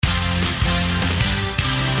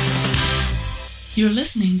You're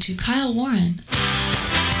listening to Kyle Warren.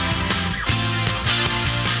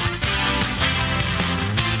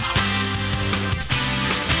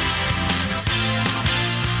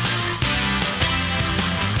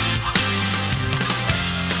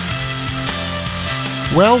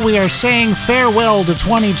 Well, we are saying farewell to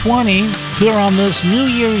 2020 here on this New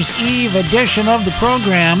Year's Eve edition of the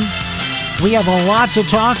program. We have a lot to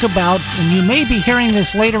talk about, and you may be hearing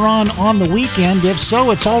this later on the weekend. If so,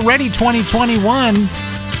 it's already 2021.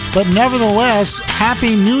 But nevertheless,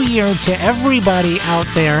 Happy New Year to everybody out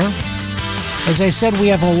there. As I said, we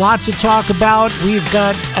have a lot to talk about. We've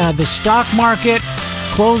got the stock market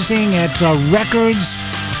closing at records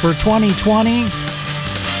for 2020.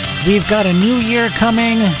 We've got a new year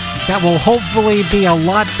coming that will hopefully be a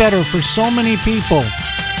lot better for so many people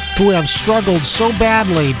who have struggled so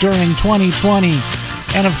badly during 2020.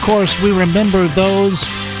 And of course, we remember those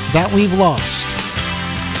that we've lost.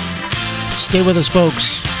 Stay with us,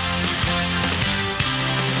 folks.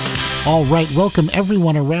 All right, welcome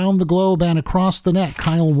everyone around the globe and across the net.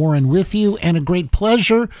 Kyle Warren with you, and a great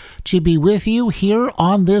pleasure to be with you here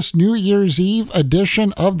on this New Year's Eve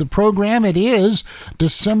edition of the program. It is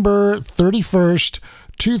December 31st,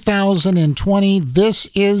 2020. This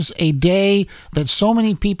is a day that so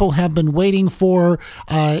many people have been waiting for.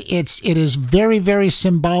 It is very, very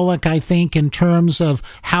symbolic, I think, in terms of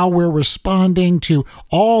how we're responding to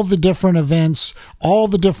all the different events, all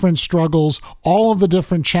the different struggles, all of the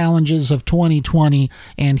different challenges of 2020.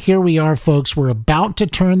 And here we are, folks. We're about to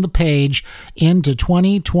turn the page into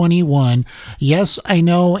 2021. Yes, I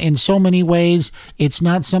know in so many ways it's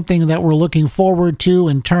not something that we're looking forward to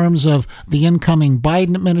in terms of the incoming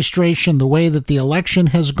Biden administration, the way that the election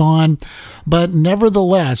has gone. But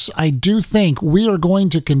nevertheless, I do think we are going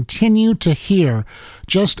to continue to hear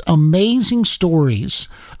just amazing stories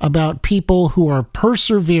about people who are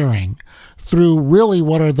persevering through really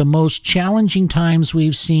what are the most challenging times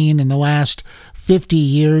we've seen in the last 50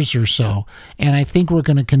 years or so. And I think we're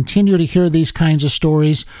going to continue to hear these kinds of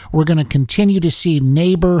stories. We're going to continue to see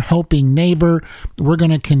neighbor helping neighbor. We're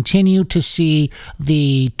going to continue to see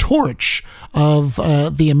the torch of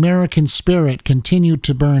the American spirit continue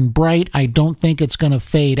to burn bright. I don't think it's going to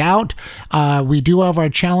fade out. We do have our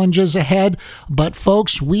challenges ahead, but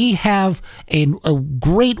folks, we have a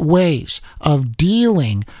great ways of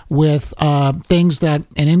dealing with things that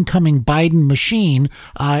an incoming Biden machine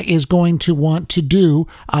is going to want to do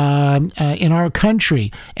in our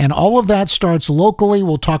country. And all of that starts locally.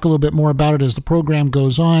 We'll talk a little bit more about it as the program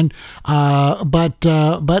goes on.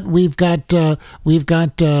 But we've got a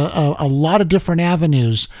lot of different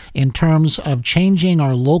avenues in terms of changing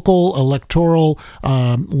our local electoral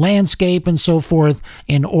landscape and so forth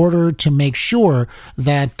in order to make sure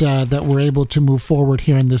that we're able to move forward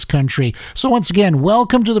here in this country. So once again,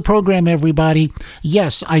 welcome to the program, everybody.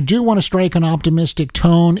 Yes, I do want to strike an optimistic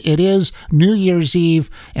tone. It is New Year's Eve,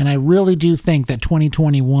 and I really do think that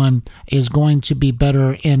 2021 is going to be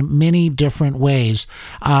better in many different ways.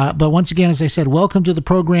 But once again, as I said, welcome to the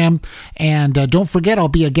program, and don't forget, I'll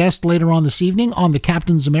be a guest later on this evening on the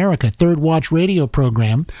Captain's America Third Watch radio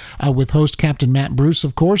program with host Captain Matt Bruce,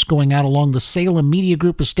 of course, going out along the Salem Media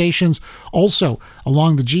Group of stations, also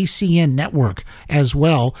along the GCN network as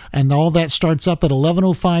well, and all that starts up at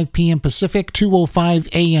 11:05 p.m. Pacific, 2:05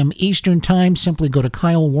 a.m. Eastern Time. Simply go to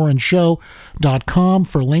KyleWarrenShow.com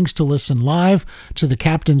for links to listen live to the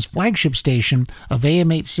Captain's flagship station of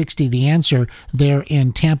AM 860 The Answer there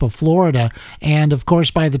in Tampa, Florida. And of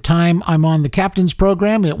course, by the time I'm on the Captain's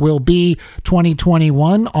program, it will be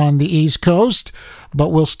 2021 on the East Coast.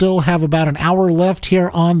 But we'll still have about an hour left here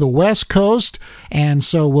on the West Coast, and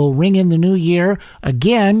so we'll ring in the new year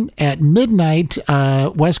again at midnight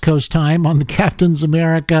West Coast time on the Captain's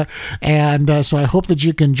America, and so I hope that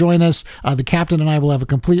you can join us. The Captain and I will have a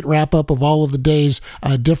complete wrap-up of all of the day's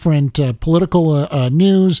different political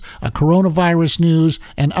news, coronavirus news,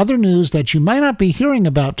 and other news that you might not be hearing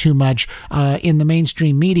about too much in the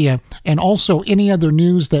mainstream media, and also any other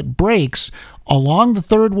news that breaks along the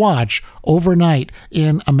Third Watch overnight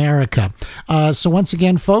in America. So once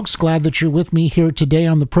again, folks, glad that you're with me here today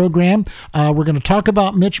on the program. We're going to talk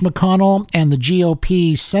about Mitch McConnell and the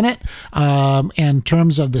GOP Senate in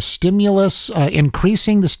terms of the stimulus,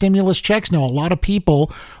 increasing the stimulus checks. Now, a lot of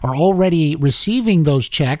people are already receiving those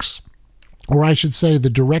checks. or I should say the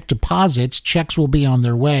direct deposits. Checks will be on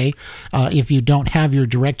their way if you don't have your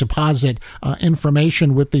direct deposit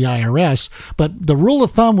information with the IRS. But the rule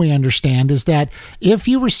of thumb we understand is that if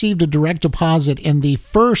you received a direct deposit in the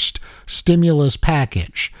first stimulus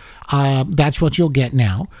package, that's what you'll get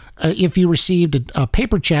now. If you received a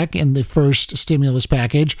paper check in the first stimulus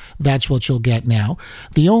package, that's what you'll get now.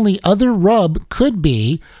 The only other rub could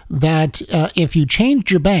be that if you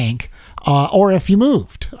changed your bank, or if you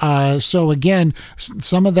moved. So again,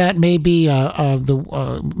 some of that may be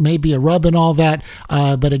maybe a rub and all that.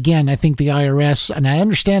 But again, I think the IRS, and I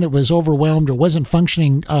understand it was overwhelmed or wasn't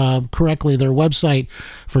functioning correctly, their website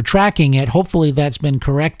for tracking it. Hopefully that's been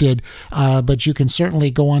corrected. But you can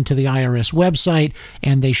certainly go onto the IRS website,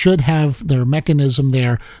 and they should have their mechanism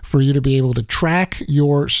there for you to be able to track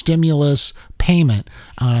your stimulus payment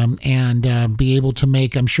and be able to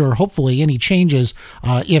make, I'm sure, hopefully any changes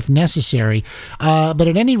if necessary. But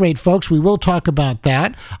at any rate, folks, we will talk about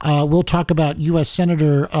that. We'll talk about U.S.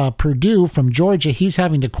 Senator Perdue from Georgia. He's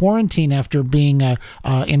having to quarantine after being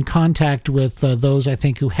in contact with those, I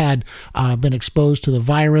think, who had been exposed to the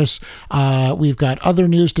virus. We've got other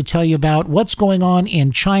news to tell you about. What's going on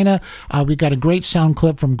in China? We've got a great sound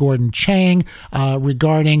clip from Gordon Chang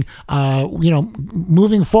regarding,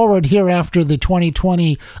 moving forward here after the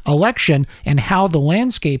 2020 election and how the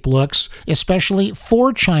landscape looks, especially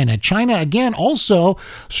for China. China, again, also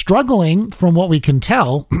struggling, from what we can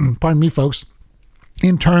tell, pardon me, folks,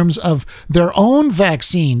 in terms of their own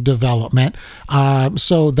vaccine development.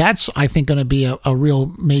 So that's, I think, going to be a real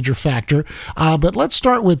major factor. But let's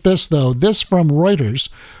start with this, though. This from Reuters.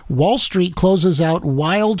 Wall Street closes out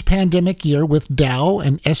wild pandemic year with Dow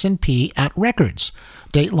and S&P at records.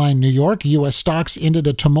 Dateline New York, U.S. stocks ended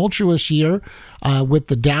a tumultuous year with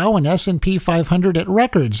the Dow and S&P 500 at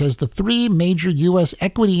records as the three major U.S.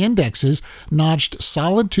 equity indexes notched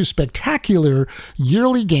solid to spectacular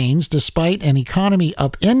yearly gains despite an economy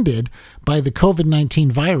upended by the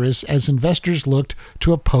COVID-19 virus as investors looked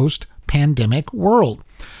to a post-pandemic world.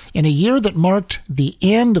 In a year that marked the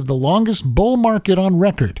end of the longest bull market on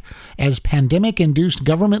record, as pandemic-induced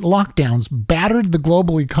government lockdowns battered the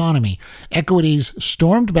global economy, equities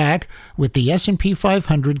stormed back, with the S&P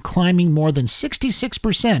 500 climbing more than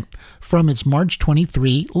 66% from its March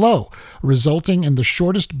 23 low, resulting in the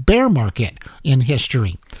shortest bear market in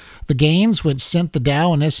history. The gains, which sent the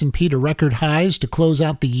Dow and S&P to record highs to close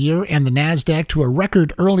out the year and the NASDAQ to a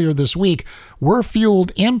record earlier this week, were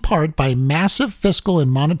fueled in part by massive fiscal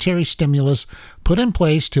and monetary stimulus put in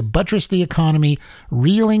place to buttress the economy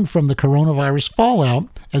reeling from the coronavirus fallout,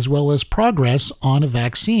 as well as progress on a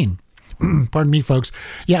vaccine. Pardon me, folks.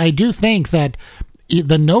 Yeah, I do think that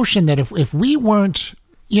the notion that if we weren't,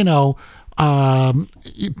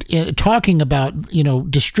 talking about,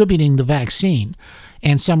 distributing the vaccine,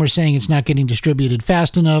 and some are saying it's not getting distributed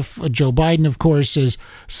fast enough. Joe Biden, of course, is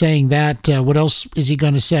saying that. What else is he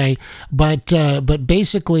going to say? But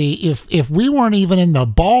basically, if we weren't even in the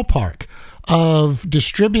ballpark of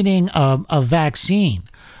distributing a vaccine,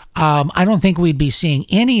 I don't think we'd be seeing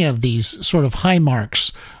any of these sort of high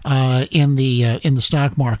marks in the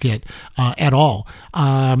stock market at all.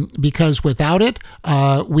 Because without it,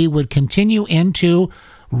 we would continue into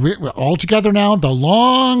altogether now the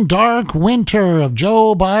long, dark winter of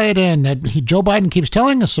Joe Biden that Joe Biden keeps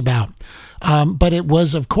telling us about. But it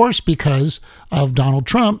was, of course, because of Donald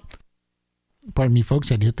Trump. Pardon me, folks,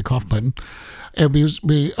 I had to hit the cough button. It was,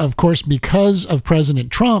 of course, because of President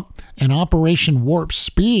Trump and Operation Warp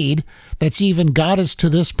Speed that's even got us to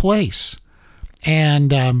this place.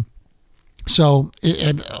 And so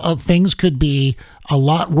things could be a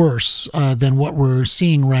lot worse than what we're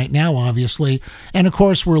seeing right now, obviously. And of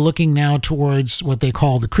course, we're looking now towards what they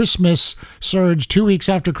call the Christmas surge, 2 weeks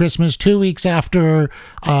after Christmas, 2 weeks after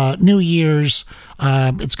New Year's.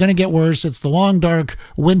 It's going to get worse. It's the long, dark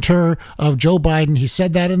winter of Joe Biden. He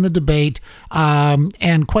said that in the debate.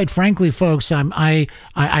 And quite frankly, folks, I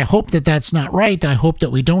hope that that's not right. I hope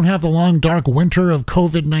that we don't have the long, dark winter of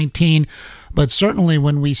COVID-19. But certainly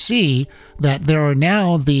when we see that there are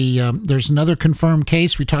now there's another confirmed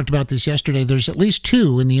case, we talked about this yesterday, there's at least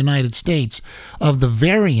 2 in the United States of the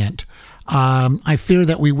variant. I fear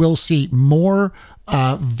that we will see more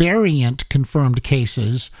variant confirmed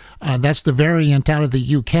cases. That's the variant out of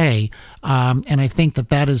the UK. And I think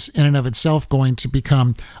that is in and of itself going to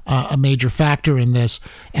become a major factor in this.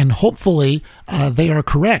 And hopefully they are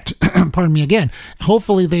correct. Pardon me again.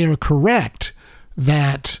 Hopefully they are correct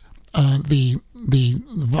that the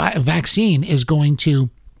vaccine is going to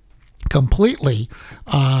completely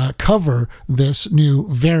cover this new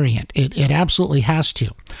variant. It absolutely has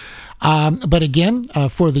to. But again,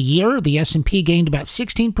 for the year, the S&P gained about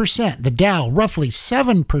 16%, the Dow roughly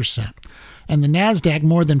 7%, and the NASDAQ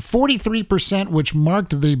more than 43%, which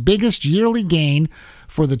marked the biggest yearly gain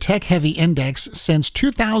for the tech-heavy index since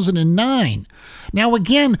 2009. Now,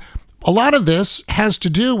 again, a lot of this has to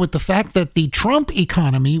do with the fact that the Trump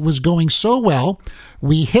economy was going so well.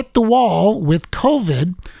 We hit the wall with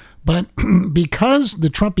COVID, but because the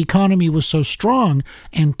Trump economy was so strong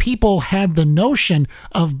and people had the notion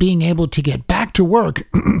of being able to get back to work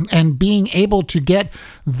and being able to get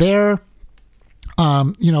their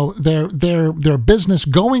their business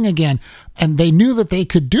going again, and they knew that they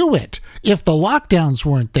could do it if the lockdowns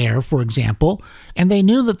weren't there, for example, and they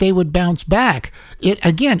knew that they would bounce back.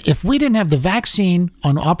 If we didn't have the vaccine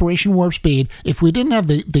on Operation Warp Speed, if we didn't have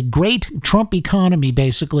the great Trump economy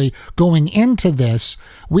basically going into this,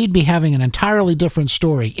 we'd be having an entirely different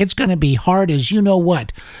story. It's going to be hard as you know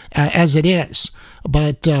what, as it is.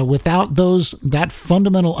 But without that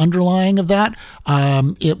fundamental underlying of that,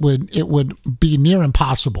 it would be near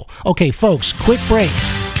impossible. Okay, folks, quick break.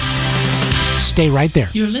 Stay right there.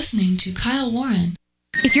 You're listening to Kyle Warren.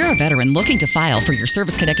 If you're a veteran looking to file for your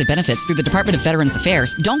service-connected benefits through the Department of Veterans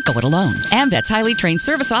Affairs, don't go it alone. AMVET's highly trained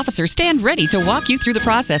service officers stand ready to walk you through the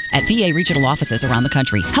process at VA regional offices around the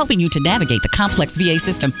country, helping you to navigate the complex VA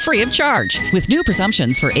system free of charge. With new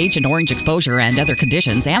presumptions for Agent Orange exposure and other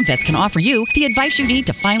conditions, AMVETS can offer you the advice you need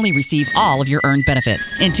to finally receive all of your earned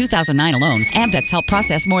benefits. In 2009 alone, AMVETS helped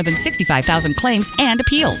process more than 65,000 claims and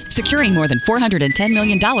appeals, securing more than $410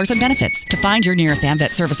 million in benefits. To find your nearest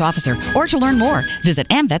AMVET service officer or to learn more, visit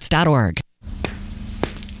amvets.org.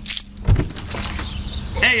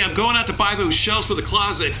 Hey, I'm going out to buy those shelves for the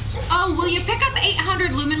closet. Oh, will you pick up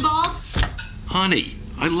 800 lumen bulbs? Honey,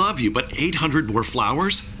 I love you, but 800 more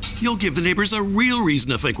flowers? You'll give the neighbors a real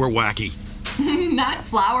reason to think we're wacky. Not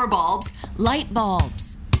flower bulbs, light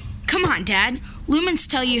bulbs. Come on, Dad. Lumens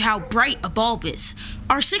tell you how bright a bulb is.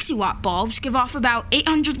 Our 60-watt bulbs give off about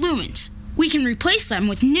 800 lumens. We can replace them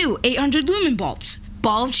with new 800 lumen bulbs.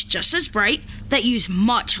 Bulbs just as bright that use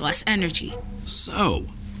much less energy. So,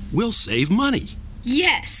 we'll save money.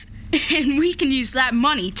 Yes, and we can use that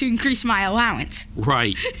money to increase my allowance.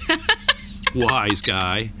 Right. Wise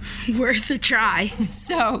guy. Worth a try.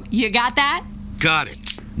 So, you got that? Got it.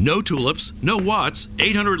 No tulips, no watts,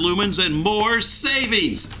 800 lumens, and more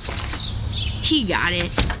savings. He got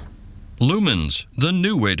it. Lumens, the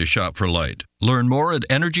new way to shop for light. Learn more at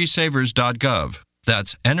EnergySavers.gov.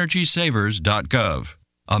 That's EnergySavers.gov.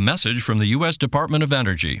 A message from the U.S. Department of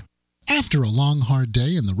Energy. After a long, hard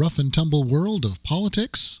day in the rough and tumble world of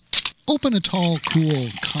politics, open a tall, cool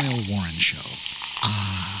Kyle Warren show.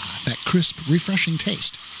 Ah, that crisp, refreshing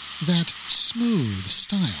taste, that smooth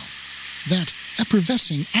style, that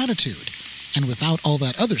effervescing attitude, and without all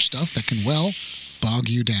that other stuff that can, well, bog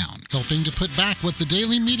you down. Helping to put back what the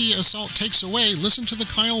daily media assault takes away, listen to The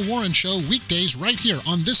Kyle Warren Show weekdays right here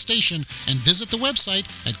on this station and visit the website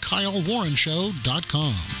at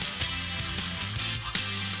kylewarrenshow.com.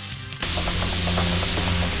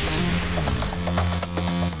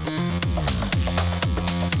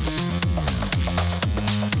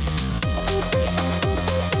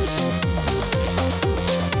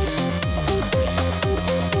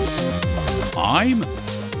 I'm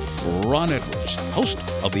Ron Edwards, host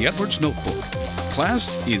of the Edwards Notebook.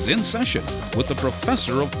 Class is in session with the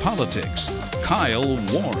professor of politics, Kyle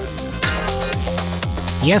Warren.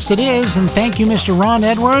 Yes, it is, and thank you, Mr. Ron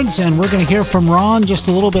Edwards, and we're going to hear from Ron just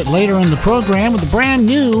a little bit later in the program with a brand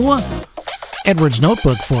new Edwards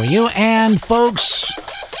Notebook for you. And folks,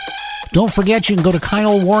 don't forget you can go to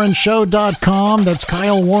KyleWarrenShow.com. That's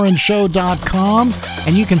KyleWarrenShow.com,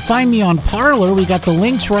 and you can find me on Parler. We got the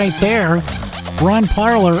links right there. We're on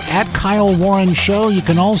Parler at Kyle Warren Show. You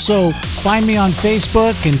can also find me on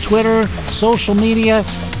Facebook and Twitter, social media,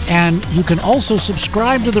 and you can also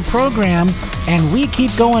subscribe to the program, and we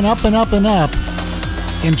keep going up and up and up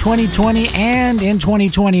in 2020 and in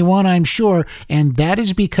 2021, I'm sure, and that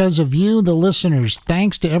is because of you, the listeners.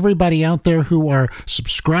 Thanks to everybody out there who are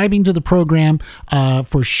subscribing to the program,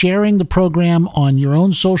 for sharing the program on your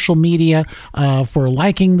own social media, for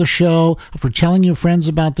liking the show, for telling your friends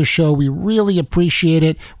about the show. We really appreciate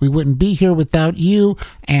it. We wouldn't be here without you,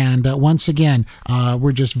 and once again,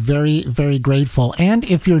 we're just very, very grateful. And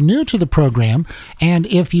if you're new to the program, and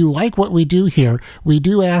if you like what we do here, we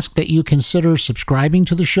do ask that you consider subscribing to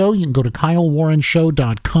to the show, you can go to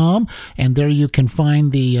KyleWarrenShow.com, and there you can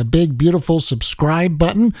find the big, beautiful subscribe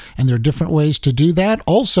button, and there are different ways to do that.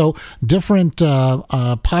 Also, different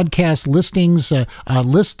podcast listings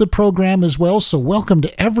list the program as well, so welcome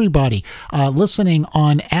to everybody listening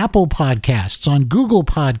on Apple Podcasts, on Google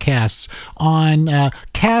Podcasts, on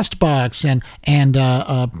CastBox, and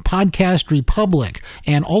Podcast Republic,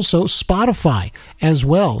 and also Spotify as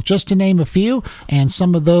well, just to name a few. And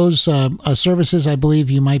some of those services, I believe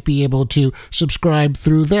you might be able to subscribe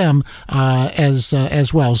through them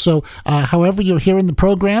as well. So however you're hearing the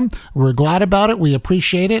program, we're glad about it. We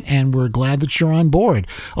appreciate it, and we're glad that you're on board.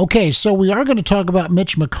 Okay, so we are going to talk about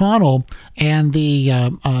Mitch McConnell and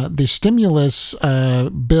the stimulus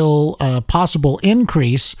bill possible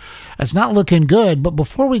increase. It's not looking good, but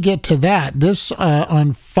before we get to that, this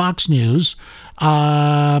on Fox News,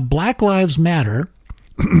 Black Lives Matter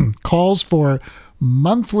calls for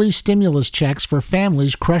monthly stimulus checks for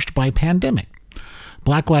families crushed by pandemic.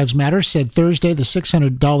 Black Lives Matter said Thursday the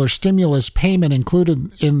 $600 stimulus payment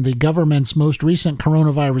included in the government's most recent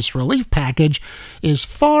coronavirus relief package is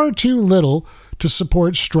far too little to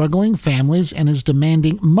support struggling families and is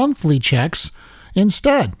demanding monthly checks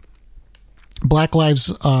instead. Black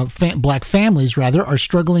families are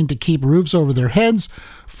struggling to keep roofs over their heads,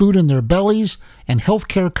 food in their bellies, and health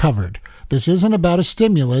care covered. This isn't about a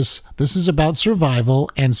stimulus. This is about survival,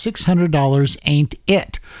 and $600 ain't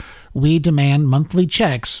it. We demand monthly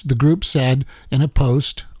checks, the group said in a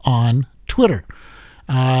post on Twitter.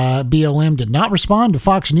 BLM did not respond to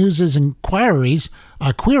Fox News' query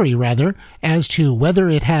as to whether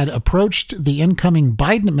it had approached the incoming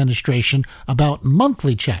Biden administration about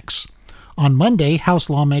monthly checks. On Monday, House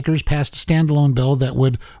lawmakers passed a standalone bill that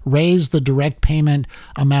would raise the direct payment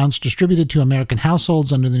amounts distributed to American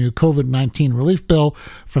households under the new COVID-19 relief bill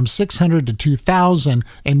from $600 to $2,000,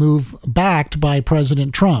 a move backed by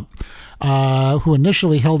President Trump, who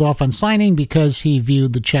initially held off on signing because he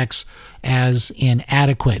viewed the checks as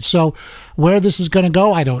inadequate. So where this is going to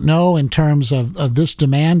go, I don't know in terms of this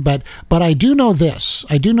demand, but I do know this.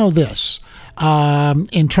 In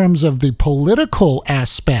terms of the political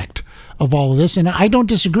aspect of all of this, and I don't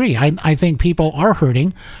disagree. I think people are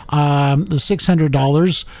hurting. The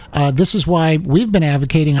 $600, this is why we've been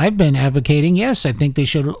advocating, I've been advocating, yes, I think they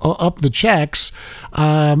should up the checks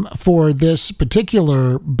for this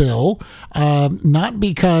particular bill, not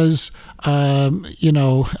because, or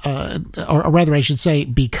rather I should say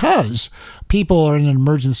because people are in an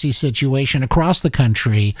emergency situation across the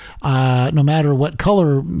country, no matter what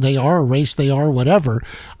color they are, race they are, whatever.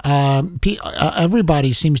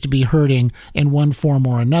 Everybody seems to be hurting in one form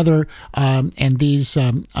or another, and these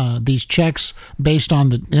checks based on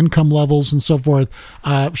the income levels and so forth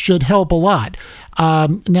should help a lot.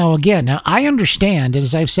 Now I understand,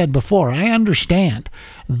 as I've said before, I understand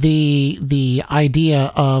the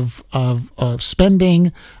idea of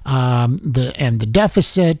spending, the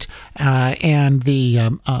deficit, and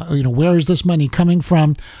where is this money coming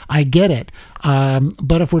from? I get it,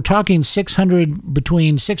 but if we're talking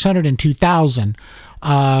between $600 and $2,000,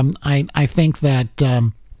 I think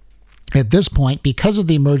that. At this point, because of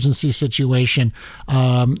the emergency situation,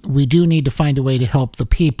 we do need to find a way to help the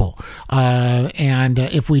people. And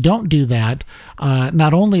if we don't do that,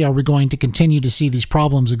 not only are we going to continue to see these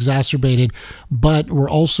problems exacerbated, but we're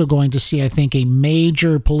also going to see, I think, a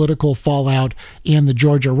major political fallout in the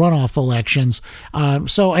Georgia runoff elections.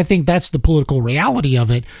 So I think that's the political reality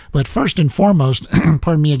of it. But first and foremost,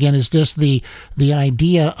 pardon me again, is just the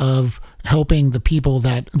idea of helping the people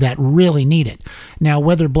that really need it. Now,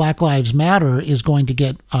 whether Black Lives Matter is going to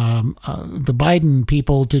get the Biden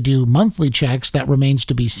people to do monthly checks, that remains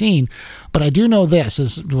to be seen. But I do know this,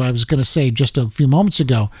 is what I was going to say just a few moments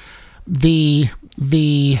ago. The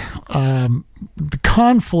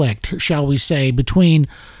conflict, shall we say, between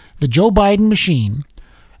the Joe Biden machine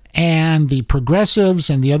and the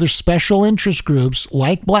progressives and the other special interest groups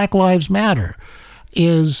like Black Lives Matter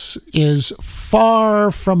is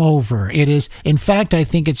far from over. It is, in fact, I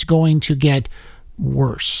think it's going to get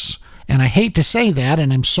worse. And I hate to say that,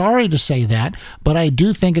 and I'm sorry to say that, but I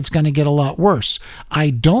do think it's going to get a lot worse. I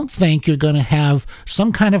don't think you're going to have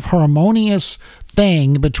some kind of harmonious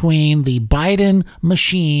thing between the Biden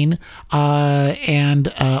machine and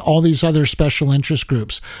all these other special interest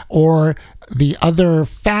groups, or the other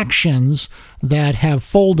factions that have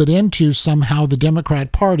folded into somehow the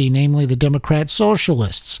Democrat Party, namely the Democrat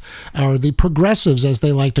Socialists, or the progressives as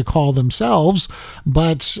they like to call themselves,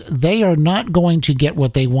 but they are not going to get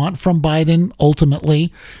what they want from Biden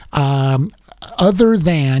ultimately, other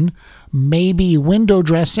than maybe window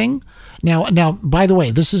dressing Now, by the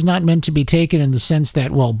way, this is not meant to be taken in the sense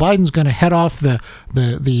that, well, Biden's going to head off the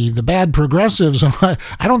bad progressives.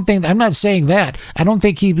 I'm not saying that. I don't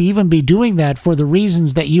think he'd even be doing that for the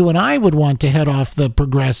reasons that you and I would want to head off the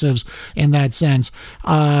progressives in that sense.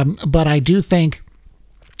 But I do think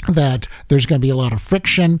that there's going to be a lot of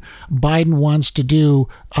friction. Biden wants to do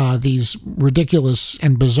these ridiculous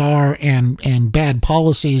and bizarre and bad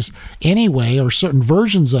policies anyway, or certain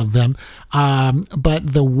versions of them.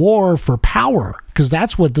 But the war for power, because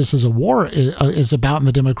that's what this is a war is about in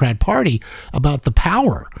the Democrat Party, about the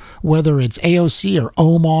power, whether it's AOC or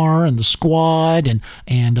Omar and the Squad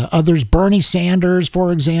and others, Bernie Sanders,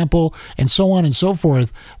 for example, and so on and so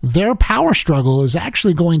forth. Their power struggle is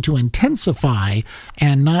actually going to intensify,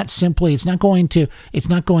 and not simply, it's not going to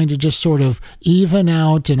just sort of even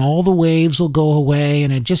out and all the waves will go away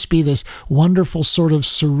and it just be this wonderful sort of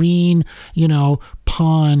serene,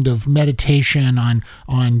 pond of meditation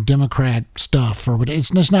on Democrat stuff, or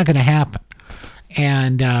it's just not going to happen.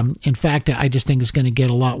 And in fact, I just think it's going to get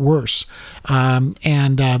a lot worse.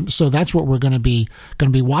 So that's what we're going to be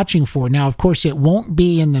watching for. Now, of course, it won't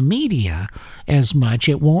be in the media as much.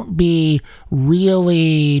 It won't be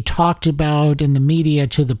really talked about in the media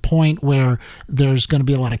to the point where there's going to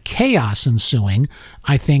be a lot of chaos ensuing.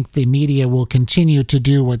 I think the media will continue to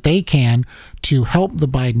do what they can to help the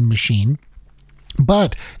Biden machine.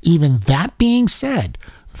 But even that being said,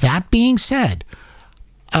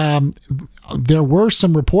 there were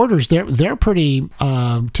some reporters, they're pretty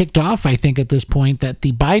ticked off, I think, at this point, that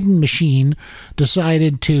the Biden machine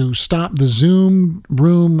decided to stop the Zoom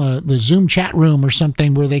room, the Zoom chat room or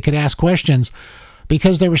something where they could ask questions,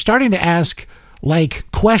 because they were starting to ask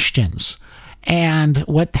questions. And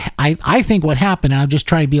what I think what happened, and I'll just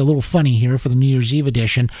try to be a little funny here for the New Year's Eve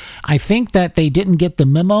edition, I think that they didn't get the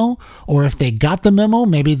memo, or if they got the memo,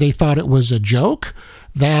 maybe they thought it was a joke,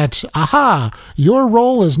 that, your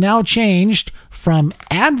role is now changed from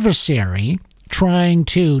adversary trying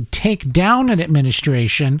to take down an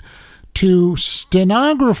administration to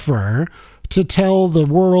stenographer to tell the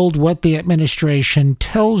world what the administration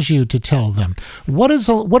tells you to tell them. What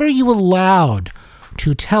are you allowed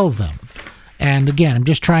to tell them? And again, I'm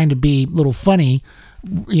just trying to be a little funny,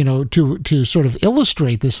 to sort of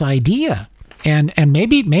illustrate this idea. And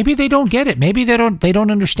maybe they don't get it. Maybe they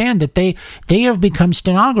don't understand that they have become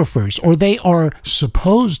stenographers, or they are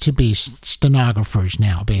supposed to be stenographers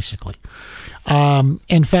now, basically.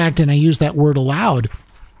 In fact, and I use that word aloud,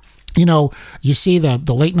 you see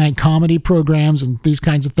the late night comedy programs and these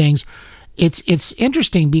kinds of things. It's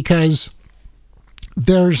interesting because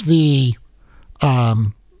there's the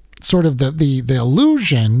sort of the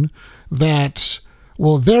illusion that,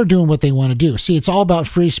 well, they're doing what they want to do. See, it's all about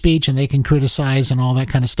free speech and they can criticize and all that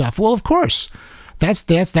kind of stuff. Well, of course, that's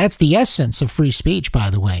the essence of free speech,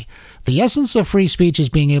 by the way. The essence of free speech is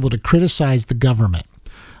being able to criticize the government.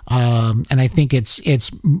 And I think that's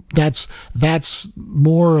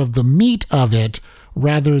more of the meat of it,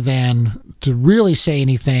 rather than to really say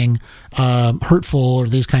anything hurtful or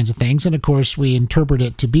these kinds of things. And of course, we interpret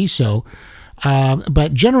it to be so.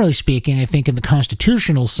 But generally speaking, I think in the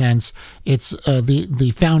constitutional sense, it's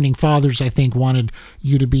the founding fathers, I think, wanted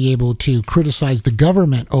you to be able to criticize the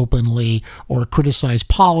government openly or criticize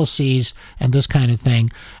policies and this kind of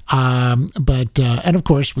thing. And of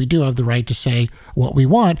course, we do have the right to say what we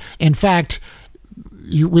want. In fact,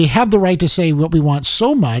 we have the right to say what we want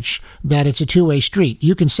so much that it's a two-way street.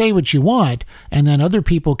 You can say what you want, and then other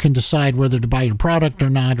people can decide whether to buy your product or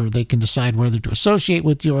not, or they can decide whether to associate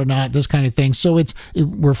with you or not, this kind of thing. So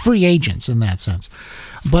we're free agents in that sense.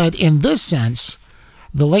 But in this sense,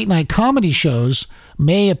 the late night comedy shows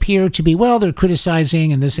may appear to be, well, they're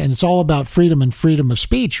criticizing and it's all about freedom and freedom of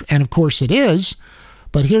speech. And of course it is.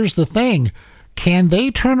 But here's the thing. Can they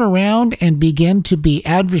turn around and begin to be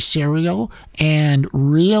adversarial and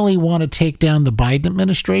really want to take down the Biden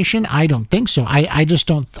administration? I don't think so. I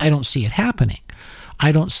don't see it happening.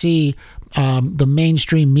 I don't see the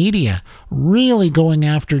mainstream media really going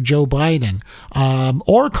after Joe Biden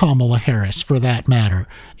or Kamala Harris, for that matter,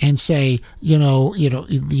 and say,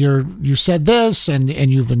 you said this and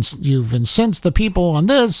you've incensed the people on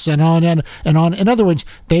this and on and on. In other words,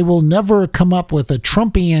 they will never come up with a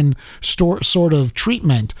Trumpian sort of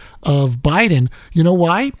treatment of Biden. You know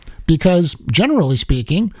why? Because generally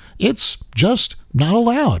speaking, it's just not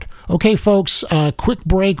allowed. Okay, folks, quick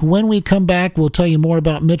break. When we come back, we'll tell you more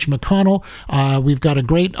about Mitch McConnell. We've got a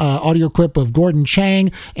great audio clip of Gordon Chang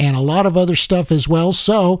and a lot of other stuff as well.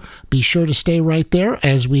 So be sure to stay right there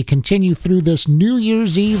as we continue through this New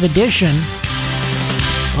Year's Eve edition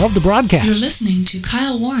of the broadcast. You're listening to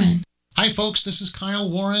Kyle Warren. Hi, folks. This is Kyle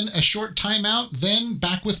Warren. A short timeout, then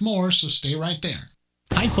back with more, so stay right there.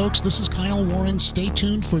 Hi, folks. This is Kyle Warren. Stay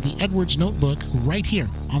tuned for the Edwards Notebook right here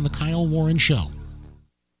on The Kyle Warren Show.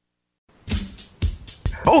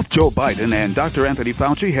 Both Joe Biden and Dr. Anthony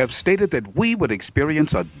Fauci have stated that we would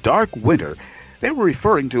experience a dark winter. They were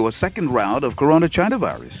referring to a second round of Corona China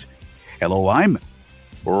virus. Hello, I'm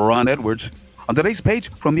Ron Edwards. On today's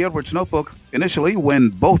page from the Edwards Notebook, initially when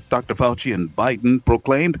both Dr. Fauci and Biden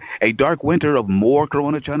proclaimed a dark winter of more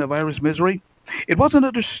Corona China virus misery, it wasn't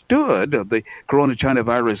understood the Corona China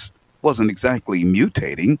virus wasn't exactly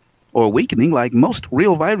mutating or weakening like most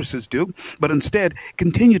real viruses do, but instead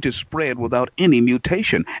continued to spread without any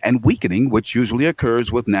mutation and weakening, which usually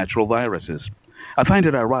occurs with natural viruses. I find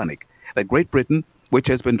it ironic that Great Britain, which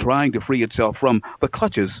has been trying to free itself from the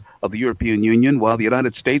clutches of the European Union, while the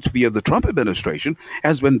United States, via the Trump administration,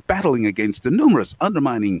 has been battling against the numerous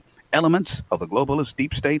undermining elements of the globalist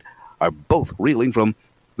deep state, are both reeling from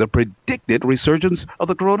the predicted resurgence of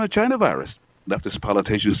the Corona China virus. Leftist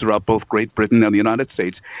politicians throughout both Great Britain and the United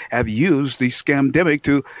States have used the scamdemic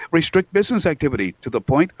to restrict business activity to the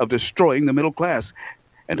point of destroying the middle class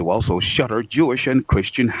and to also shutter Jewish and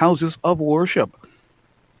Christian houses of worship.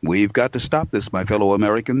 We've got to stop this, my fellow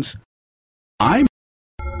Americans. I'm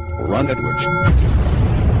Ron Edwards.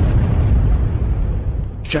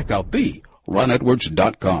 Check out the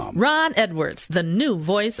RonEdwards.com. Ron Edwards, the new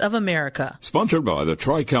voice of America. Sponsored by the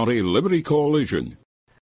Tri-County Liberty Coalition.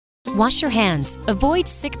 Wash your hands, avoid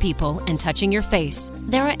sick people, and touching your face.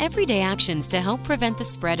 There are everyday actions to help prevent the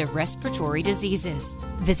spread of respiratory diseases.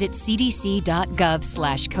 Visit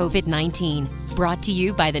cdc.gov/COVID-19. Brought to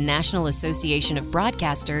you by the National Association of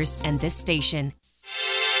Broadcasters and this station.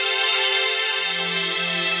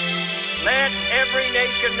 Let every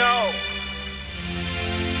nation know,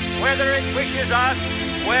 whether it wishes us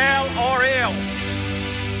well or ill,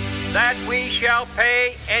 that we shall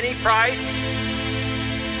pay any price,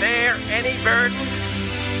 bear any burden,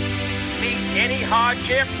 meet any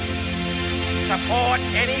hardship, support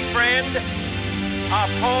any friend,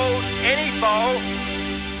 oppose any foe,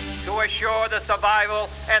 to assure the survival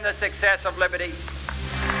and the success of liberty.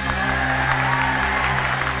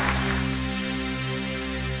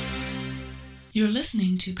 You're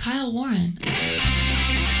listening to Kyle Warren.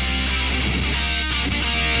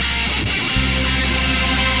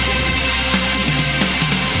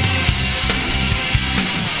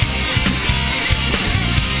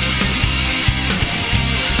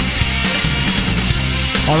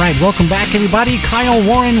 All right, welcome back, everybody. Kyle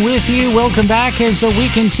Warren with you. Welcome back as we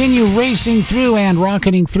continue racing through and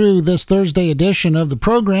rocketing through this Thursday edition of the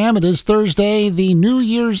program. It is Thursday, the New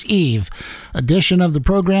Year's Eve edition of the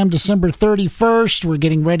program, December 31st. We're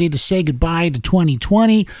getting ready to say goodbye to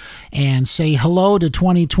 2020 and say hello to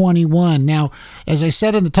 2021. Now, as I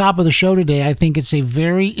said at the top of the show today, I think it's a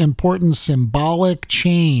very important symbolic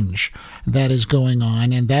change that is going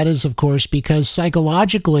on, and that is, of course, because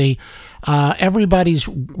psychologically, everybody's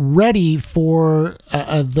ready for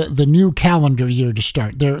the new calendar year to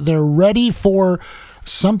start. They're ready for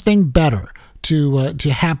something better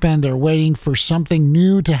to happen. They're waiting for something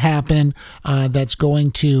new to happen that's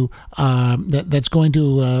going to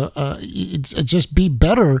just be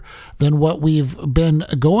better than what we've been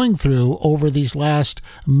going through over these last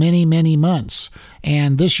many months.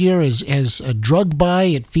 And this year is drugged by.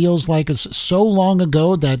 It feels like it's so long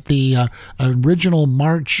ago that the original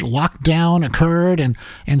March lockdown occurred and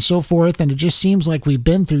so forth. And it just seems like we've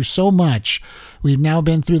been through so much. We've now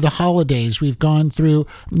been through the holidays. We've gone through,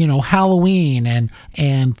 Halloween and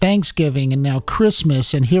Thanksgiving and now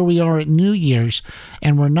Christmas. And here we are at New Year's.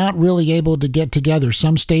 And we're not really able to get together.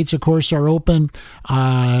 Some states, of course, are open,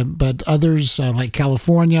 but others, like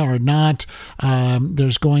California, are not.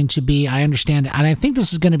 There's going to be, I understand, and I think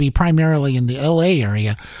this is going to be primarily in the LA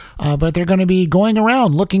area, but they're going to be going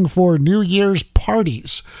around looking for New Year's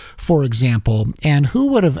parties, for example. And who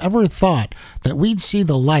would have ever thought that we'd see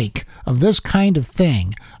the like of this kind of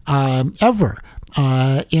thing ever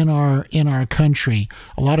in our country?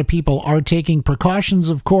 A lot of people are taking precautions,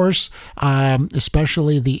 of course,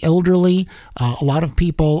 especially the elderly. A lot of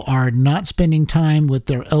people are not spending time with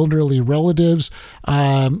their elderly relatives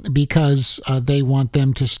because they want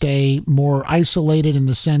them to stay more isolated in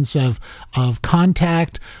the sense of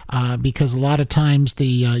contact, because a lot of times the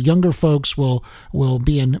younger folks will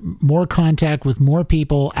be in more contact with more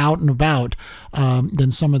people out and about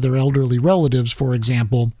than some of their elderly relatives, for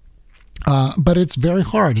example. But it's very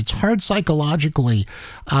hard. It's hard psychologically,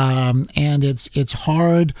 and it's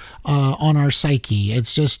hard on our psyche.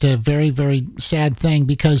 It's just a very, very sad thing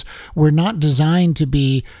because we're not designed to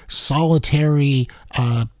be solitary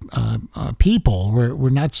people. We're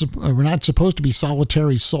not supposed to be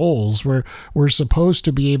solitary souls. We're supposed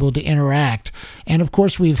to be able to interact. And of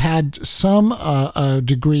course, we've had some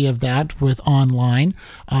degree of that with online.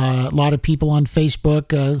 A lot of people on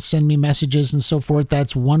Facebook send me messages and so forth.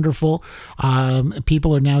 That's wonderful.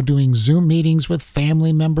 People are now doing Zoom meetings with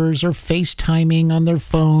family members or FaceTiming on their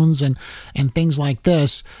phones and things like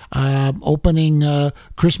this. Opening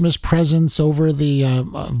Christmas presents over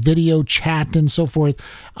the video chat and so forth.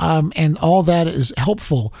 And all that is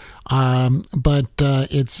helpful. But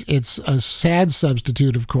it's a sad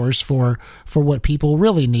substitute, of course, for what people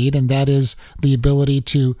really need, and that is the ability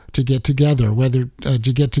to get together, whether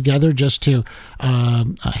to get together just to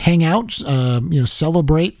hang out,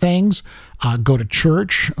 celebrate things, go to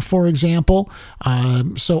church, for example.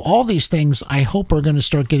 So all these things I hope are going to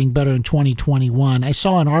start getting better in 2021. I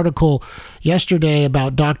saw an article yesterday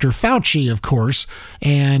about Dr. Fauci, of course,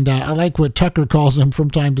 and I like what Tucker calls him from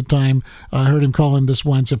time to time. I heard him call him this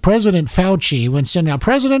once. President Fauci. Now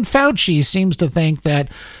President Fauci seems to think that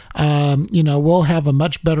we'll have a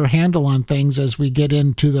much better handle on things as we get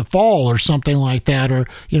into the fall or something like that, or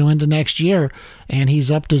into next year. And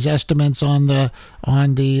he's upped his estimates on the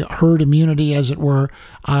herd immunity, as it were.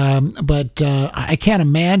 But I can't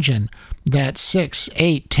imagine that 6,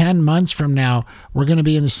 8, 10 months from now we're going to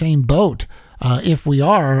be in the same boat. If we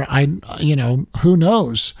are, who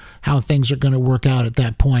knows how things are going to work out at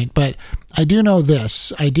that point. But I do know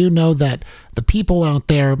this. I do know that the people out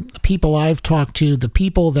there, the people I've talked to, the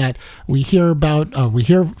people that we hear about, we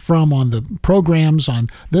hear from on the programs, on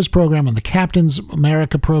this program, on the Captain's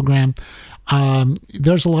America program,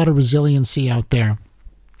 there's a lot of resiliency out there.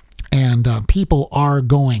 And people are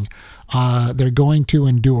going. They're going to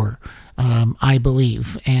endure, I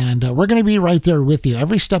believe. And we're going to be right there with you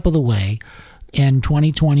every step of the way in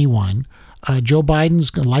 2021. Joe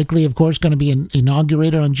Biden's likely, of course, going to be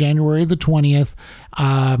inaugurated on January the 20th,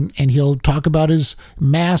 and he'll talk about his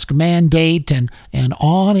mask mandate, and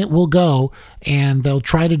on it will go. And they'll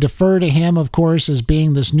try to defer to him, of course, as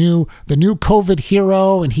being the new COVID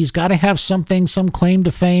hero, and he's got to have some claim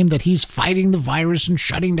to fame that he's fighting the virus and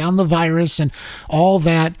shutting down the virus and all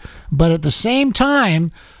that. But at the same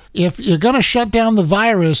time, if you're going to shut down the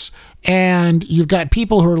virus and you've got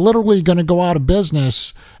people who are literally going to go out of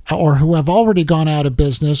business, or who have already gone out of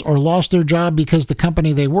business or lost their job because the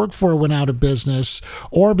company they work for went out of business,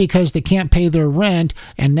 or because they can't pay their rent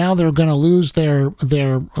and now they're going to lose their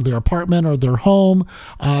apartment or their home,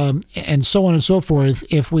 and so on and so forth.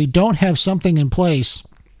 If we don't have something in place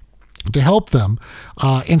to help them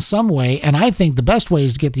in some way, and I think the best way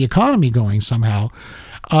is to get the economy going somehow,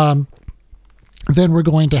 then we're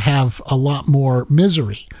going to have a lot more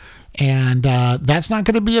misery. And that's not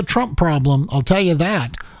going to be a Trump problem, I'll tell you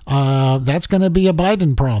that. That's going to be a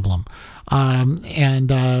Biden problem.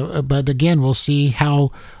 But again, we'll see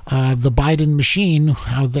how the Biden machine,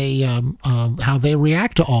 how they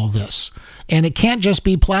react to all this. And it can't just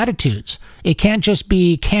be platitudes. It can't just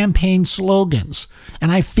be campaign slogans.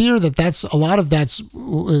 And I fear that a lot of that's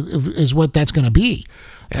what that's going to be.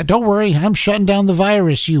 Don't worry, I'm shutting down the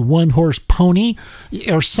virus, you one-horse pony,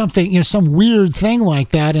 or something, some weird thing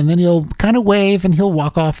like that, and then he'll kind of wave and he'll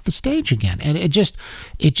walk off the stage again. And it just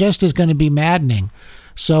is going to be maddening.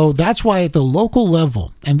 So that's why at the local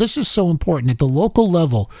level, and this is so important, at the local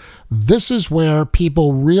level, this is where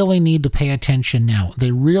people really need to pay attention now.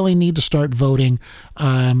 They really need to start voting,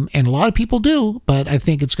 and a lot of people do, but I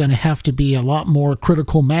think it's going to have to be a lot more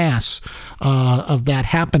critical mass of that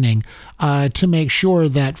happening to make sure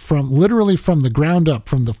that literally from the ground up,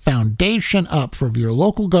 from the foundation up, from your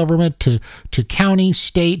local government to county,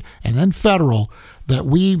 state, and then federal, that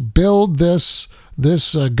we build this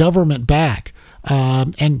government back.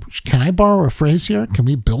 And can I borrow a phrase here? Can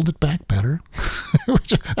we build it back better?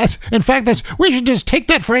 We should just take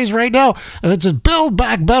that phrase right now. It's a build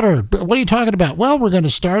back better. What are you talking about? Well, we're going to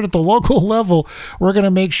start at the local level. We're going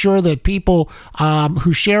to make sure that people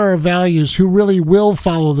who share our values, who really will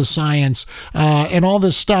follow the science and all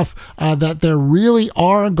this stuff, that there really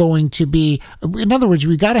are going to be. In other words,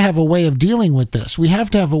 we got to have a way of dealing with this. We have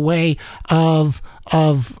to have a way of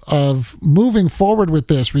moving forward with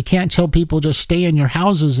this. We can't tell people just stay in your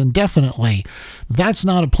houses indefinitely. That's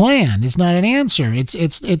not a plan. It's not an answer.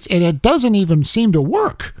 It doesn't even seem to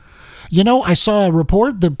work. I saw a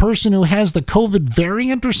report, the person who has the COVID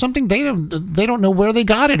variant or something, they don't know where they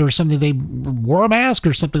got it or something. They wore a mask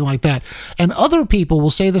or something like that. And other people will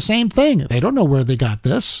say the same thing. They don't know where they got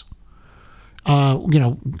this.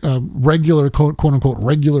 Regular, quote unquote,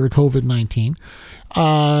 regular COVID-19.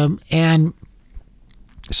 And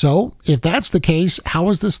so if that's the case, how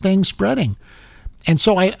is this thing spreading? And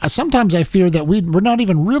so sometimes I fear that we're not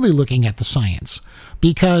even really looking at the science,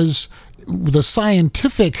 because the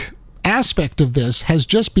scientific aspect of this has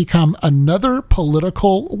just become another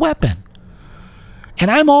political weapon. And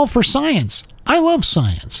I'm all for science. I love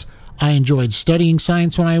science. I enjoyed studying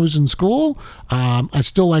science when I was in school. I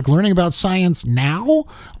still like learning about science now.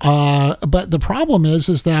 But the problem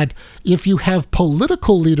is that if you have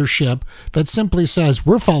political leadership that simply says,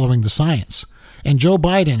 we're following the science, and Joe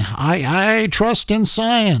Biden, I trust in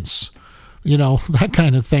science, that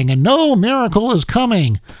kind of thing, and no miracle is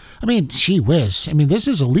coming. I mean, gee whiz. I mean, this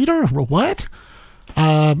is a leader? What?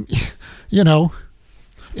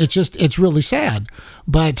 It's really sad.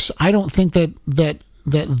 But I don't think that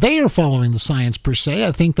they are following the science per se.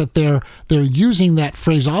 I think that they're using that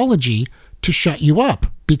phraseology to shut you up,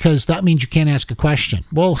 because that means you can't ask a question.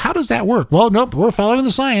 Well, how does that work? Well, nope, we're following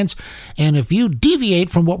the science. And if you deviate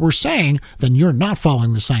from what we're saying, then you're not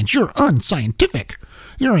following the science. You're unscientific.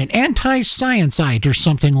 You're an anti-scienceite or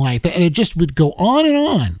something like that. And it just would go on and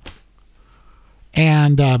on.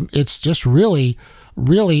 And it's just really,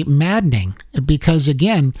 really maddening, because,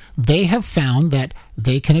 again, they have found that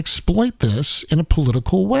they can exploit this in a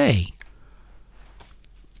political way.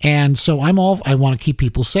 And so I want to keep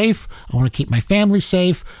people safe. I want to keep my family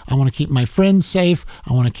safe. I want to keep my friends safe.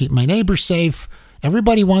 I want to keep my neighbors safe.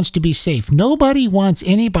 Everybody wants to be safe. Nobody wants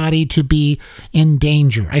anybody to be in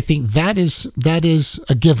danger. I think that is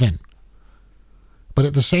a given. But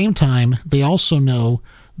at the same time, they also know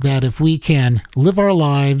that if we can live our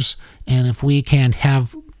lives and if we can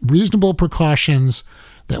have reasonable precautions,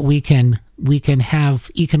 that we can have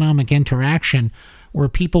economic interaction where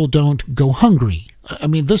people don't go hungry. I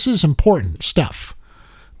mean, this is important stuff.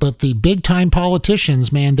 But the big-time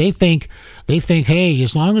politicians, man, they think, hey,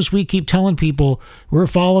 as long as we keep telling people we're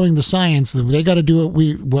following the science, they got to do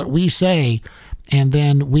what we say, and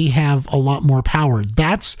then we have a lot more power.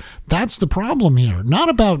 That's the problem here. Not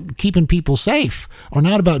about keeping people safe, or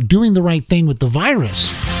not about doing the right thing with the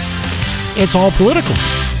virus. It's all political.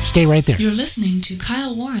 Stay right there. You're listening to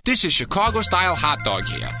Kyle Warren. This is Chicago-style hot dog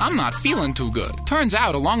here. I'm not feeling too good. Turns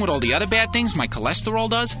out, along with all the other bad things my cholesterol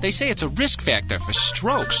does, they say it's a risk factor for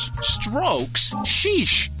strokes. Strokes?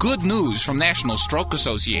 Sheesh. Good news from National Stroke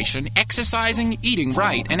Association. Exercising, eating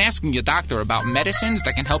right, and asking your doctor about medicines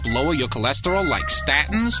that can help lower your cholesterol, like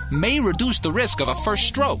statins, may reduce the risk of a first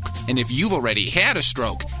stroke. And if you've already had a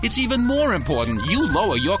stroke, it's even more important you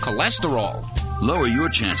lower your cholesterol. Lower your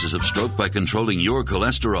chances of stroke by controlling your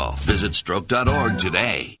cholesterol. Visit stroke.org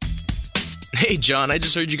today. Hey, John, I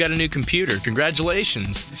just heard you got a new computer.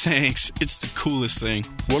 Congratulations. Thanks. It's the coolest thing.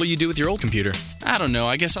 What'll you do with your old computer? I don't know.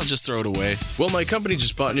 I guess I'll just throw it away. Well, my company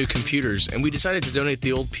just bought new computers, and we decided to donate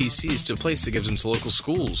the old PCs to a place that gives them to local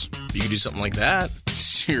schools. You could do something like that?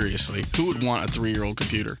 Seriously, who would want a 3-year-old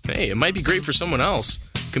computer? Hey, it might be great for someone else.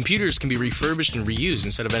 Computers can be refurbished and reused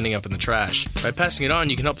instead of ending up in the trash. By passing it on,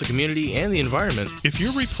 you can help the community and the environment. If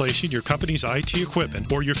you're replacing your company's IT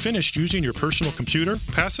equipment or you're finished using your personal computer,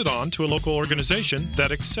 pass it on to a local organization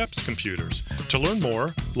that accepts computers. To learn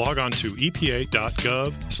more, log on to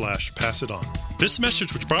epa.gov/passiton. This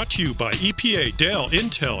message was brought to you by EPA, Dell,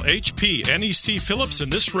 Intel, HP, NEC, Philips, and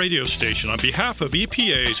this radio station on behalf of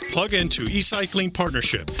EPA's Plug Into E-Cycling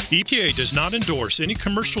Partnership. EPA does not endorse any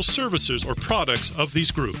commercial services or products of these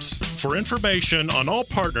groups. For information on all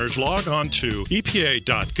partners, log on to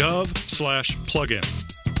epa.gov/plugin.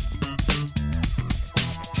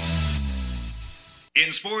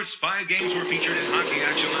 In sports, 5 games were featured in hockey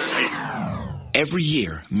action last week. Every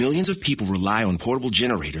year, millions of people rely on portable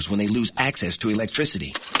generators when they lose access to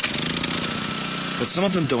electricity. But some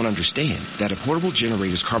of them don't understand that a portable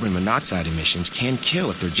generator's carbon monoxide emissions can kill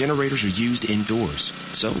if their generators are used indoors.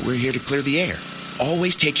 So we're here to clear the air.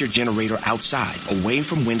 Always take your generator outside, away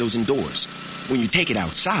from windows and doors. When you take it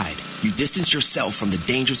outside, you distance yourself from the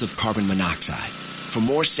dangers of carbon monoxide. For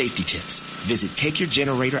more safety tips, visit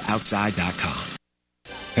takeyourgeneratoroutside.com.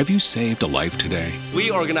 Have you saved a life today? We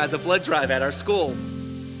organize a blood drive at our school.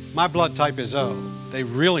 My blood type is O. They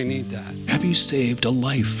really need that. Have you saved a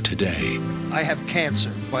life today? I have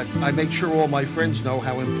cancer, but I make sure all my friends know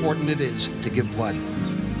how important it is to give blood.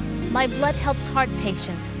 My blood helps heart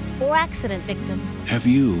patients or accident victims. Have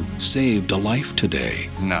you saved a life today?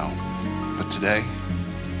 No. But today,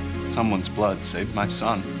 someone's blood saved my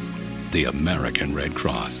son. The American Red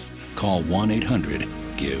Cross. Call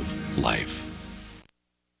 1-800-GIVE-LIFE.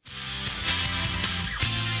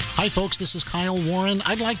 Hi, folks. This is Kyle Warren.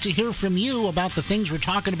 I'd like to hear from you about the things we're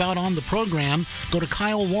talking about on the program. Go to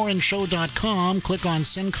KyleWarrenShow.com, click on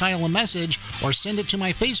Send Kyle a Message, or send it to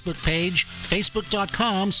my Facebook page,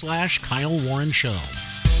 Facebook.com/Kyle Warren Show.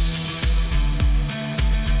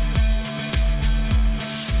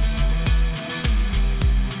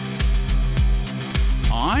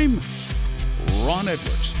 Ron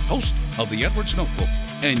Edwards, host of the Edwards Notebook,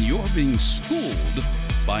 and you're being schooled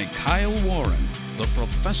by Kyle Warren, the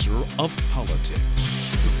professor of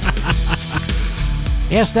politics.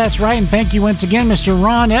 Yes, that's right, and thank you once again, Mr.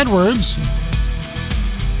 Ron Edwards,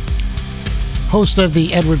 host of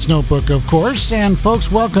the Edwards Notebook, of course. And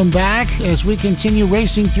folks, welcome back as we continue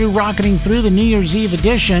rocketing through the New Year's Eve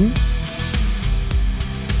edition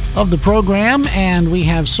of the program, and we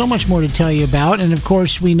have so much more to tell you about. And of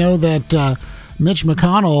course, we know that Mitch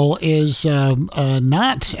McConnell is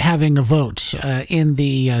not having a vote in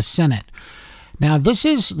the Senate. Now, this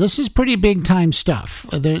is pretty big time stuff.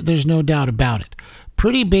 There's no doubt about it.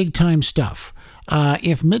 Pretty big time stuff.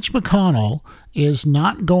 If Mitch McConnell is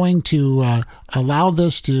not going to allow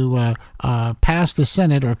this to pass the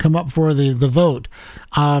Senate or come up for the vote,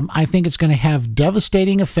 I think it's going to have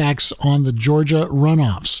devastating effects on the Georgia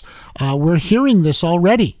runoffs. We're hearing this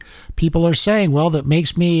already. People are saying, well, that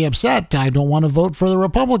makes me upset. I don't want to vote for the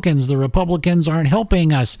Republicans. The Republicans aren't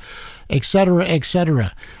helping us, etc.,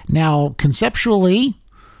 etc. Now, conceptually,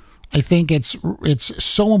 I think it's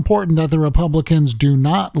so important that the Republicans do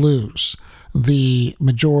not lose the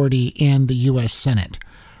majority in the U.S. Senate.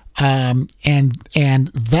 And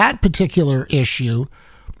that particular issue,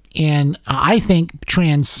 I think,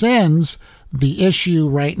 transcends the issue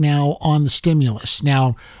right now on the stimulus.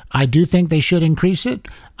 Now, I do think they should increase it.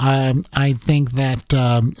 I think that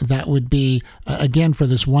that would be, again, for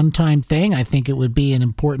this one-time thing, I think it would be an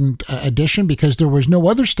important addition because there was no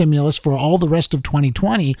other stimulus for all the rest of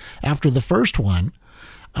 2020 after the first one.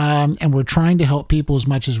 And we're trying to help people as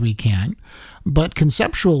much as we can. But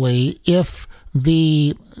conceptually, if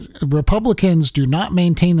the Republicans do not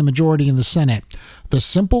maintain the majority in the Senate, the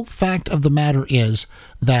simple fact of the matter is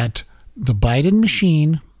that the Biden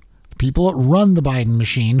machine, the people that run the Biden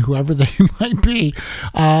machine, whoever they might be,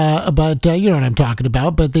 but you know what I'm talking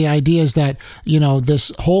about. But the idea is that, you know,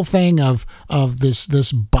 this whole thing of this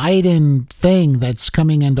Biden thing that's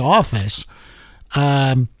coming into office,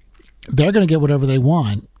 they're going to get whatever they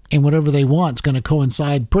want, and whatever they want is going to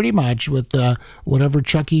coincide pretty much with whatever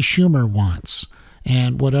Chucky Schumer wants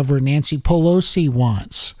and whatever Nancy Pelosi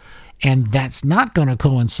wants. And that's not going to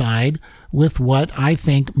coincide with what I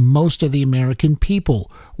think most of the American people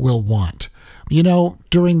will want. You know,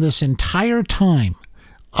 during this entire time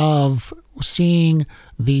of seeing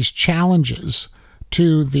these challenges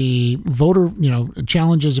to the voter,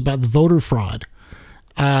 challenges about the voter fraud,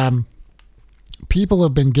 people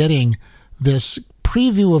have been getting this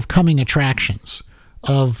preview of coming attractions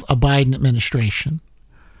of a Biden administration.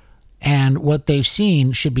 And what they've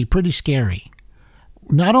seen should be pretty scary.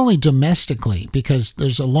 Not only domestically, because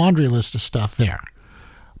there's a laundry list of stuff there,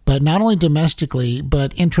 but not only domestically,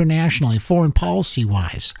 but internationally, foreign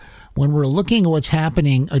policy-wise. When we're looking at what's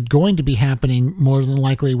happening, going to be happening more than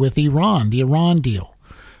likely with Iran, the Iran deal,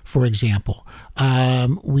 for example.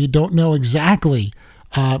 We don't know exactly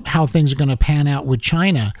how things are going to pan out with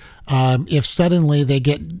China if suddenly they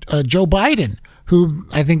get Joe Biden, who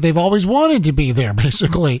I think they've always wanted to be there,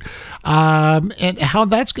 basically, and how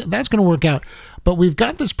that's going to work out. But we've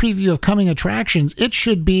got this preview of coming attractions. It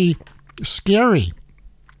should be scary,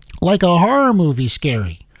 like a horror movie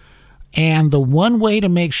scary. And the one way to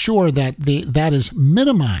make sure that that is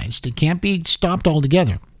minimized, it can't be stopped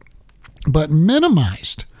altogether, but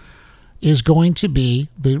minimized, is going to be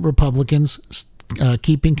the Republicans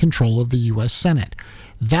keeping control of the U.S. Senate.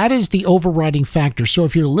 That is the overriding factor. So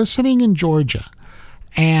if you're listening in Georgia,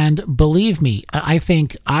 and believe me, I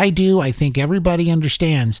think everybody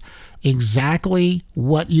understands exactly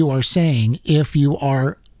what you are saying if you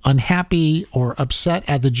are unhappy or upset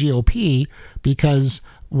at the GOP because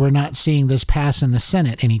we're not seeing this pass in the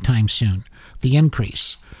Senate anytime soon, the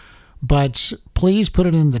increase. But please put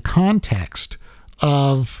it in the context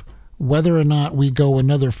of whether or not we go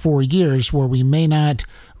another 4 years where we may not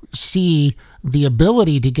see the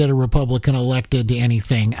ability to get a Republican elected to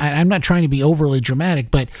anything. I'm not trying to be overly dramatic,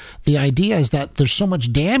 but the idea is that there's so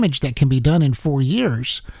much damage that can be done in 4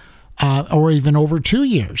 years, or even over 2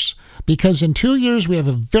 years. Because in 2 years, we have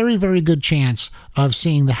a very, very good chance of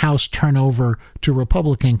seeing the House turn over to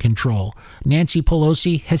Republican control. Nancy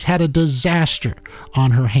Pelosi has had a disaster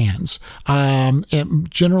on her hands.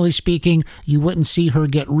 Generally speaking, you wouldn't see her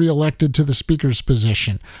get reelected to the Speaker's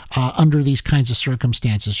position under these kinds of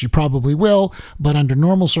circumstances. You probably will, but under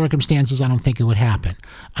normal circumstances, I don't think it would happen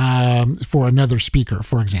for another Speaker,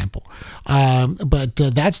 for example. But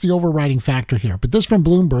that's the overriding factor here. But this from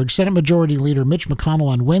Bloomberg. Senate Majority Leader Mitch McConnell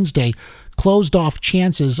on Wednesday closed off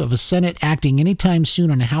chances of a Senate acting anytime soon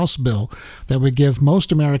on a House bill that would give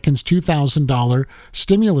most Americans $2,000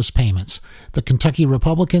 stimulus payments. The Kentucky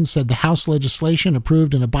Republicans said the House legislation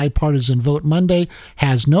approved in a bipartisan vote Monday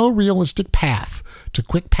has no realistic path to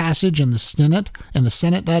quick passage in the Senate,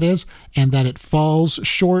 that is, and that it falls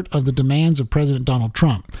short of the demands of President Donald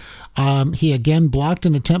Trump. He again blocked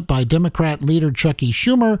an attempt by Democrat leader Chuck E.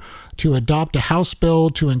 Schumer to adopt a House bill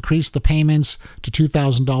to increase the payments to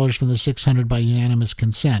 $2,000 from the $600 by unanimous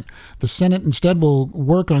consent. The Senate instead will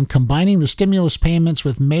work on combining the stimulus payments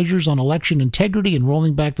with measures on election integrity and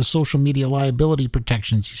rolling back the social media liability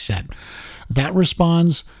protections, he said. That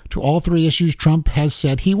responds to all three issues Trump has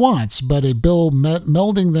said he wants, but a bill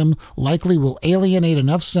melding them likely will alienate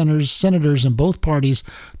enough senators in both parties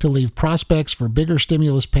to leave prospects for bigger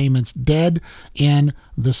stimulus payments dead in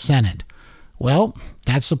the Senate. Well,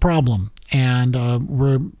 that's the problem. And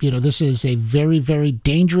this is a very, very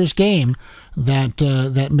dangerous game that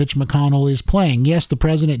Mitch McConnell is playing. Yes, the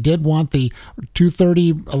president did want the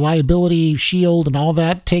 230 liability shield and all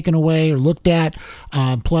that taken away or looked at,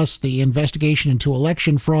 plus the investigation into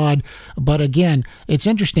election fraud. But again, it's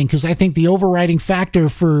interesting because I think the overriding factor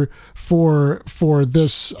for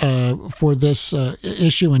this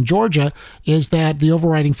issue in Georgia is that the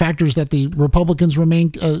overriding factor is that the Republicans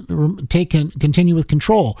continue with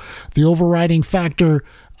control. The overriding factor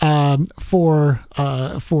for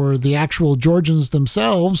the actual Georgians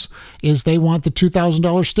themselves is they want the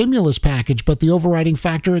 $2,000 stimulus package, but the overriding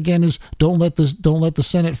factor again is don't let the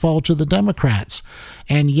Senate fall to the Democrats,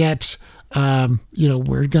 and yet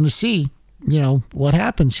we're going to see what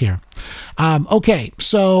happens here. Okay,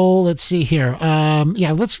 so let's see here.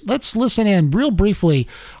 Let's listen in real briefly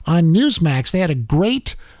on Newsmax. They had a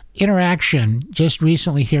great interaction just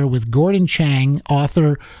recently here with Gordon Chang,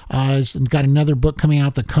 author, has got another book coming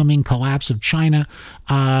out, The Coming Collapse of China,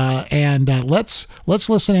 and let's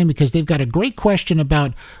listen in because they've got a great question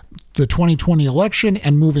about the 2020 election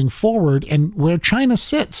and moving forward and where China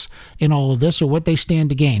sits in all of this or what they stand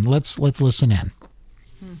to gain. Let's listen in.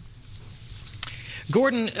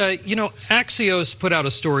 Gordon, Axios put out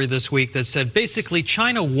a story this week that said basically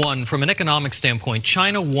China won, from an economic standpoint,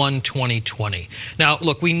 China won 2020. Now,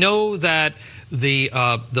 look, we know that the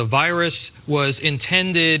virus was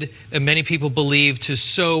intended, many people believe, to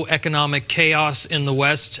sow economic chaos in the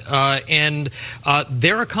West, and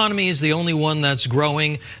their economy is the only one that's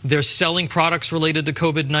growing. They're selling products related to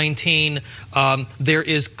COVID-19. There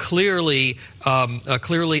is clearly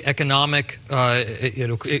economic,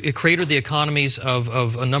 it cratered the economies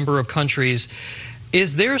of a number of countries.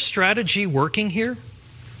 Is their strategy working here?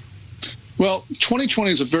 Well, 2020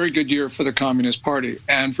 is a very good year for the Communist Party,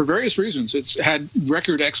 and for various reasons. It's had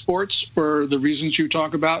record exports for the reasons you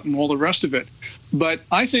talk about and all the rest of it. But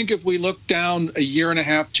I think if we look down a year and a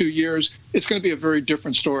half, 2 years, it's going to be a very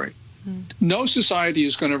different story. No society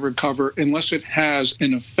is going to recover unless it has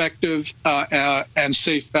an effective and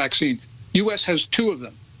safe vaccine. U.S. has two of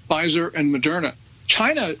them, Pfizer and Moderna.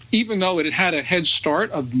 China, even though it had a head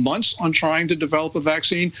start of months on trying to develop a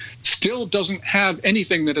vaccine, still doesn't have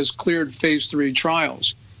anything that has cleared phase 3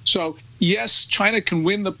 trials. So, yes, China can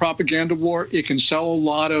win the propaganda war. It can sell a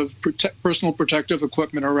lot of personal protective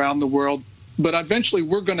equipment around the world. But eventually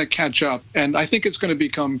we're going to catch up. And I think it's going to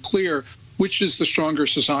become clear which is the stronger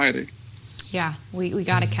society. Yeah, we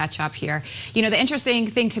got to catch up here. The interesting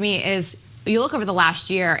thing to me is you look over the last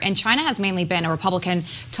year, and China has mainly been a Republican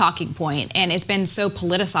talking point, and it's been so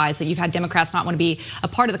politicized that you've had Democrats not want to be a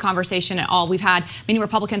part of the conversation at all. We've had many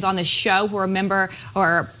Republicans on this show who are a member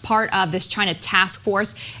or part of this China task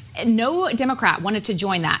force. No Democrat wanted to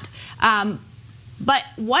join that. But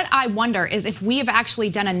what I wonder is if we have actually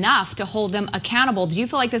done enough to hold them accountable. Do you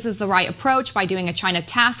feel like this is the right approach by doing a China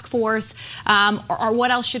task force, or what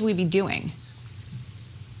else should we be doing?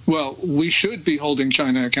 Well, we should be holding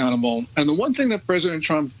China accountable. And the one thing that President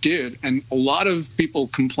Trump did, and a lot of people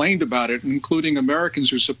complained about it, including Americans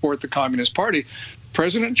who support the Communist Party,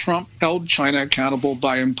 President Trump held China accountable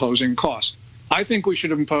by imposing costs. I think we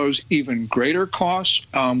should impose even greater costs.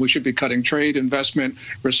 We should be cutting trade, investment,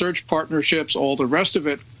 research partnerships, all the rest of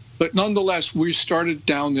it. But nonetheless, we started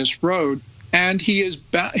down this road. And he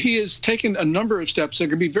has taken a number of steps that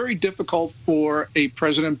can be very difficult for a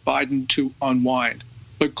President Biden to unwind.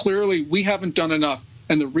 But clearly, we haven't done enough.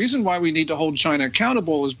 And the reason why we need to hold China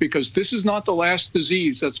accountable is because this is not the last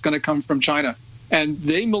disease that's going to come from China. And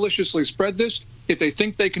they maliciously spread this. If they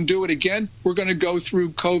think they can do it again, we're going to go through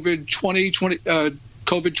COVID 2020,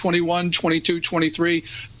 COVID 21, 22, 23,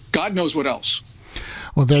 God knows what else.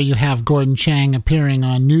 Well, there you have Gordon Chang appearing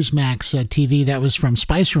on Newsmax TV. That was from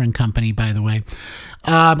Spicer & Company, by the way.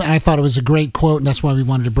 And I thought it was a great quote, and that's why we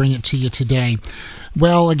wanted to bring it to you today.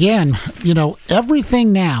 Well, again,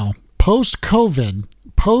 everything now, post-COVID,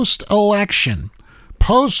 post-election,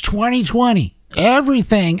 post-2020,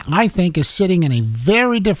 everything, I think, is sitting in a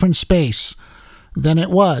very different space than it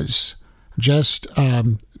was just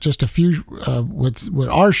a few, what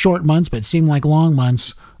are short months, but seem like long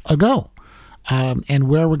months ago. And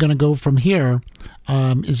where we're going to go from here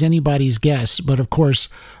is anybody's guess. But of course,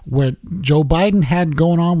 what Joe Biden had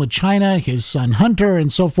going on with China, his son Hunter,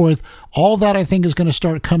 and so forth, all that I think is going to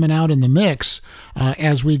start coming out in the mix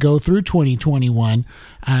as we go through 2021.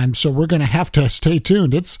 So we're going to have to stay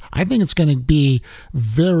tuned. I think it's going to be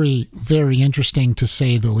very, very interesting, to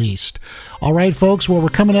say the least. All right, folks. Well, we're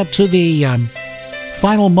coming up to the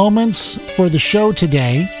final moments for the show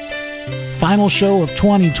today. Final show of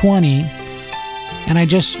 2020. And I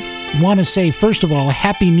just want to say, first of all,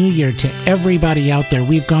 Happy New Year to everybody out there.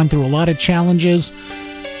 We've gone through a lot of challenges.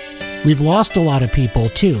 We've lost a lot of people,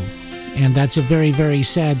 too. And that's a very, very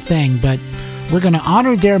sad thing. But we're going to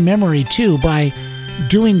honor their memory, too, by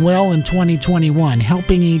doing well in 2021,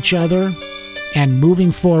 helping each other and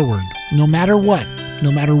moving forward, no matter what.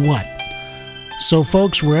 So,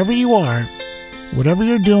 folks, wherever you are, whatever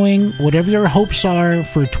you're doing, whatever your hopes are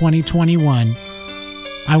for 2021,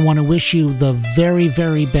 I want to wish you the very,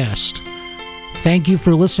 very best. Thank you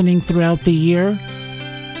for listening throughout the year,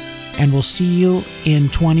 and we'll see you in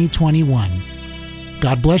 2021.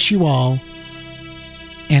 God bless you all,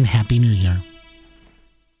 and Happy New Year.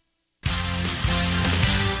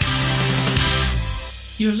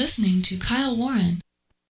 You're listening to Kyle Warren